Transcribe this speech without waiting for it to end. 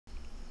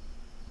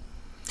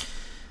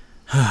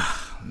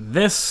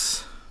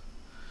This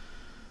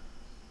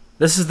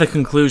is the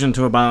conclusion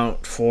to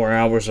about 4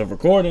 hours of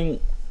recording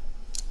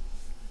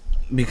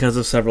because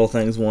of several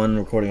things. One,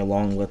 recording a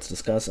long let's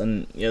discuss,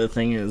 and the other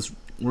thing is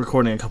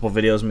recording a couple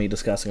videos of me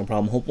discussing a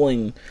problem.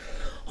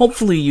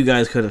 Hopefully you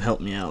guys could have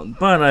helped me out,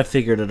 but I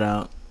figured it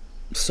out.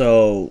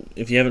 So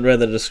if you haven't read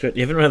the description,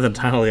 you haven't read the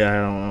title yet, I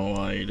don't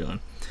know what you're doing.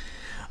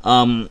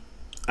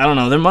 I don't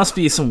know, there must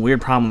be some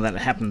weird problem that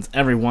happens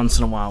every once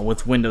in a while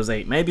with Windows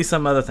 8. Maybe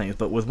some other things,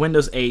 but with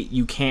Windows 8,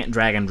 you can't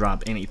drag and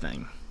drop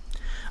anything.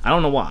 I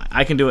don't know why.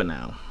 I can do it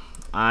now.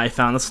 I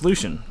found the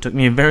solution. Took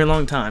me a very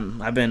long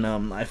time. I've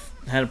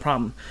had a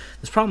problem.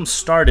 This problem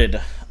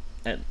started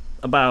at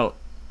about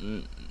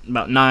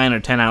 9 or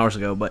 10 hours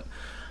ago, but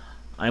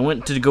I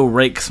went to go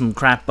rake some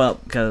crap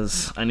up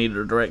because I needed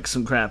to rake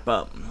some crap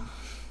up.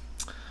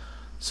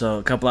 So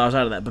a couple hours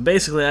out of that. But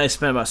basically I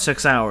spent about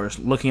 6 hours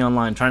looking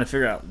online trying to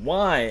figure out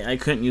why I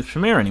couldn't use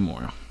Premiere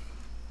anymore.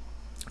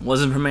 It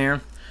wasn't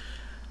Premiere.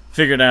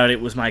 Figured out it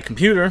was my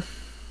computer.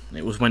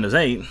 It was Windows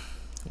 8. It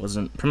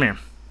wasn't Premiere.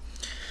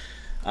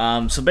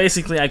 So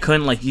basically I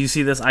couldn't, like, you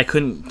see this, I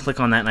couldn't click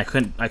on that,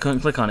 and I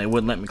couldn't click on it. It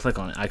wouldn't let me click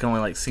on it. I could only,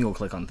 like, single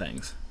click on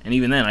things. And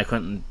even then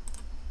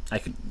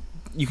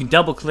you can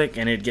double click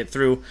and it'd get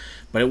through,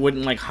 but it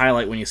wouldn't, like,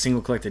 highlight when you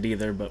single clicked it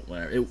either, but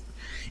whatever.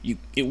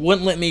 It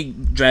wouldn't let me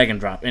drag and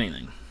drop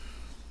anything.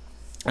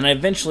 And I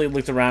eventually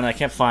looked around and I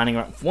kept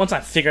finding, once I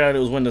figured out it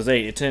was Windows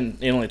 8, it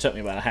only took me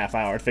about a half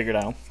hour to figure it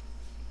out.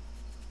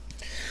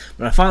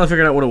 But I finally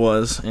figured out what it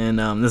was, and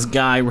this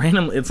guy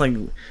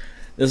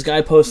this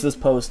guy posted this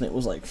post, and it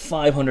was like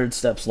 500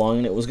 steps long,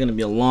 and it was going to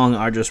be a long,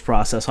 arduous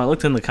process. So I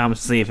looked in the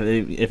comments to see if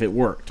it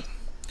worked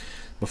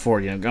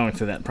before, going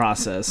through that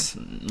process.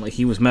 Like,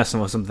 he was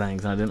messing with some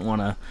things, and I didn't want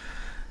to,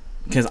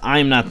 because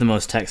I'm not the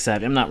most tech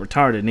savvy. I'm not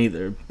retarded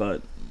either,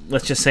 but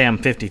let's just say I'm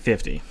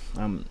 50-50.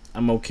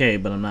 I'm okay,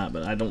 but I'm not.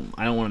 But I don't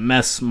want to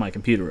mess my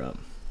computer up.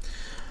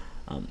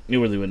 It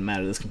really wouldn't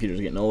matter. This computer's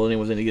getting old, and it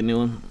was going to get a new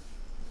one.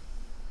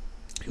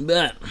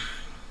 But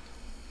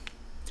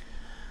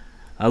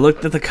I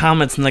looked at the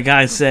comments, and the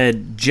guy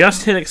said,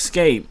 just hit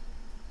escape.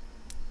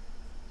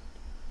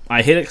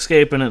 I hit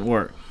escape, and it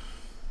worked.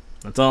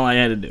 That's all I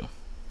had to do.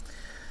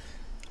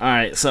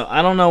 Alright, so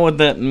I don't know what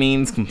that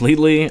means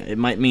completely. It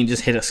might mean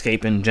just hit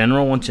escape in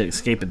general. Once you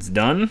escape, it's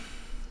done.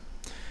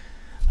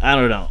 I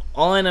don't know.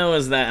 All I know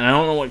is that, and I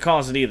don't know what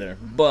caused it either,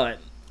 but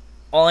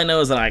all I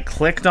know is that I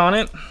clicked on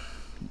it,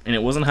 and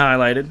it wasn't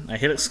highlighted. I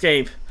hit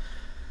escape.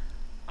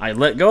 I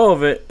let go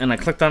of it, and I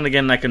clicked on it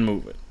again, and I can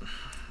move it.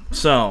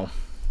 So,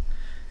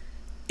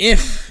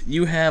 if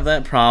you have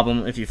that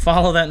problem, if you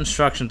follow that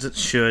instructions, it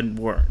should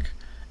work.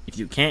 If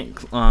you can't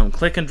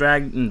click and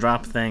drag and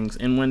drop things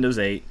in Windows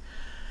 8,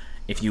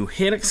 if you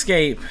hit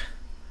escape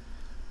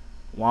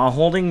while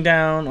holding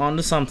down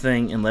onto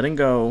something and letting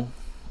go,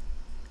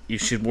 you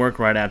should work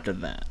right after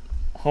that.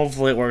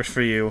 Hopefully it works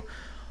for you.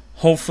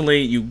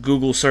 Hopefully you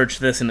Google search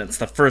this and it's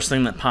the first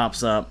thing that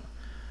pops up.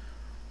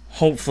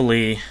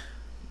 Hopefully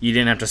you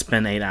didn't have to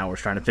spend 8 hours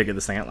trying to figure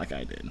this thing out like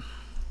I did.